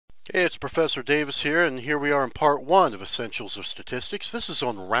Hey, it's Professor Davis here, and here we are in part one of Essentials of Statistics. This is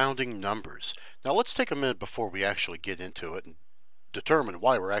on rounding numbers. Now let's take a minute before we actually get into it and determine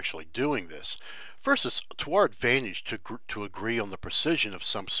why we're actually doing this. First, it's to our advantage to agree on the precision of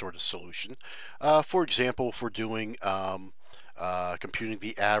some sort of solution. For example, if we're doing computing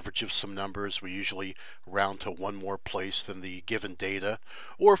the average of some numbers, we usually round to one more place than the given data.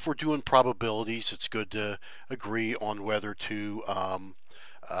 Or if we're doing probabilities, it's good to agree on whether to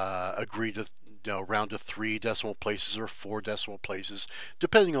agree to round to 3 decimal places or 4 decimal places,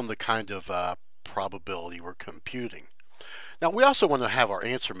 depending on the kind of probability we're computing. Now, we also want to have our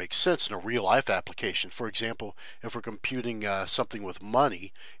answer make sense in a real-life application. For example, if we're computing something with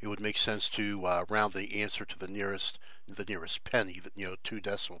money, it would make sense to round the answer to the nearest penny, 2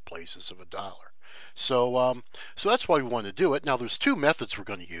 decimal places of a dollar. So that's why we want to do it. Now, there's two methods we're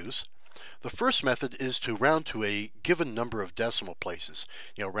going to use. The first method is to round to a given number of decimal places.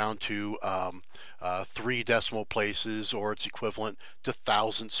 Round to 3 decimal places, or its equivalent to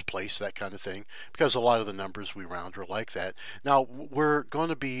thousandths place, that kind of thing, because a lot of the numbers we round are like that. Now, we're going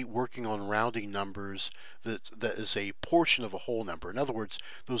to be working on rounding numbers that is a portion of a whole number. In other words,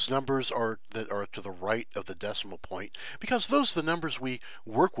 those numbers that are to the right of the decimal point, because those are the numbers we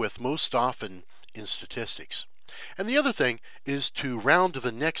work with most often in statistics. And the other thing is to round to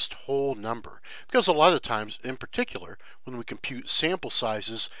the next whole number, because a lot of times, in particular, when we compute sample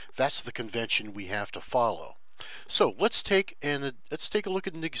sizes, that's the convention we have to follow. So let's take a look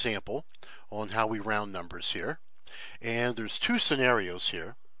at an example on how we round numbers here. And there's two scenarios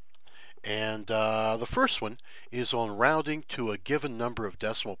here. And the first one is on rounding to a given number of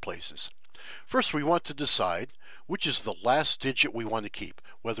decimal places. First, we want to decide which is the last digit we want to keep,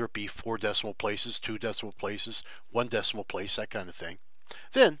 whether it be 4 decimal places, 2 decimal places, 1 decimal place, that kind of thing.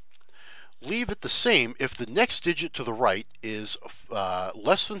 Then, leave it the same if the next digit to the right is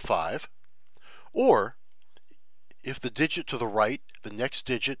less than 5, or if the digit to the right, the next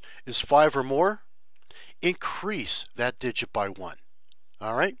digit, is 5 or more, increase that digit by 1.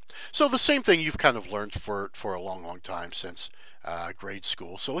 All right, so the same thing you've kind of learned for a long time since grade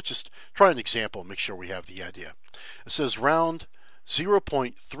school. So let's just try an example and make sure we have the idea. It says round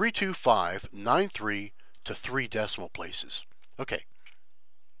 0.32593 to 3 decimal places. Okay,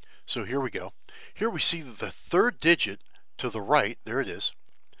 so here we go. Here we see that the third digit to the right, there it is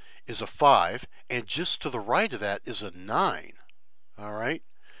a 5, and just to the right of that is a 9. All right.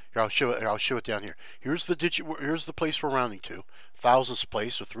 Here, I'll show it down here. Here's the digit. Here's the place we're rounding to. Thousandths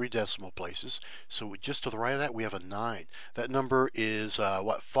place, or 3 decimal places. So just to the right of that, we have a 9. That number is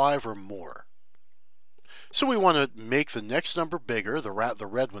 5 or more. So we want to make the next number bigger, the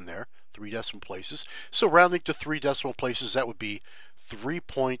red one there, 3 decimal places. So rounding to 3 decimal places, that would be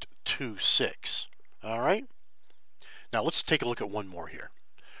 3.26. All right. Now let's take a look at one more here.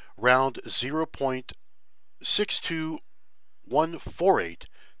 Round 0.62148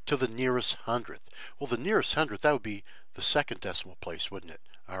 to the nearest hundredth. Well, the nearest hundredth, that would be the second decimal place, wouldn't it?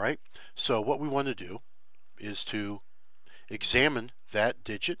 All right. So what we want to do is to examine that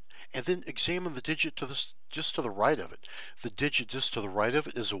digit, and then examine the digit just to the right of it. The digit just to the right of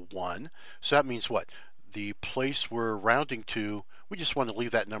it is a 1. So that means what? The place we're rounding to, we just want to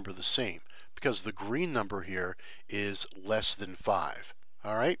leave that number the same, because the green number here is less than 5.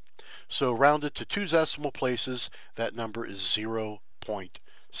 All right. So rounded to 2 decimal places, that number is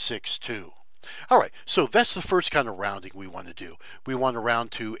 0.62. All right, so that's the first kind of rounding we want to do. We want to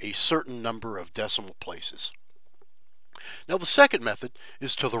round to a certain number of decimal places. Now the second method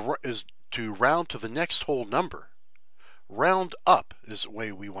is to round to the next whole number. Round up is the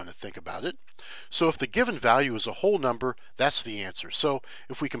way we want to think about it. So if the given value is a whole number, that's the answer. So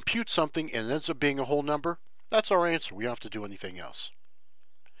if we compute something and it ends up being a whole number, that's our answer. We don't have to do anything else.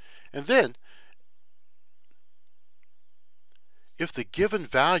 And then, if the given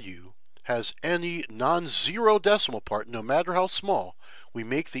value has any non-zero decimal part, no matter how small, we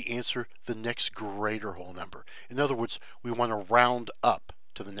make the answer the next greater whole number. In other words, we want to round up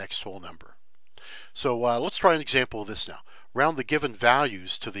to the next whole number. So let's try an example of this now. Round the given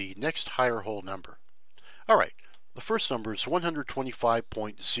values to the next higher whole number. All right, the first number is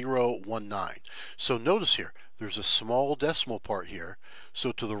 125.019. So notice here, there's a small decimal part here.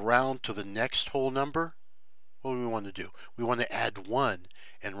 So to the round to the next whole number, what do we want to do? We want to add 1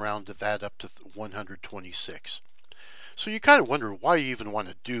 and round that up to 126. So you kind of wonder why you even want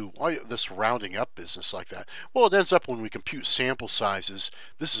to do this rounding up business like that. Well, it ends up when we compute sample sizes,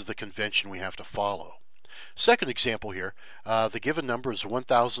 this is the convention we have to follow. Second example here, the given number is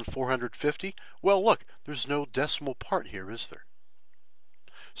 1,450. Well, look, there's no decimal part here, is there?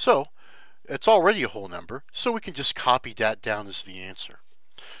 So it's already a whole number, so we can just copy that down as the answer.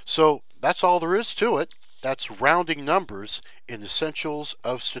 So that's all there is to it. That's rounding numbers in Essentials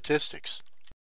of Statistics.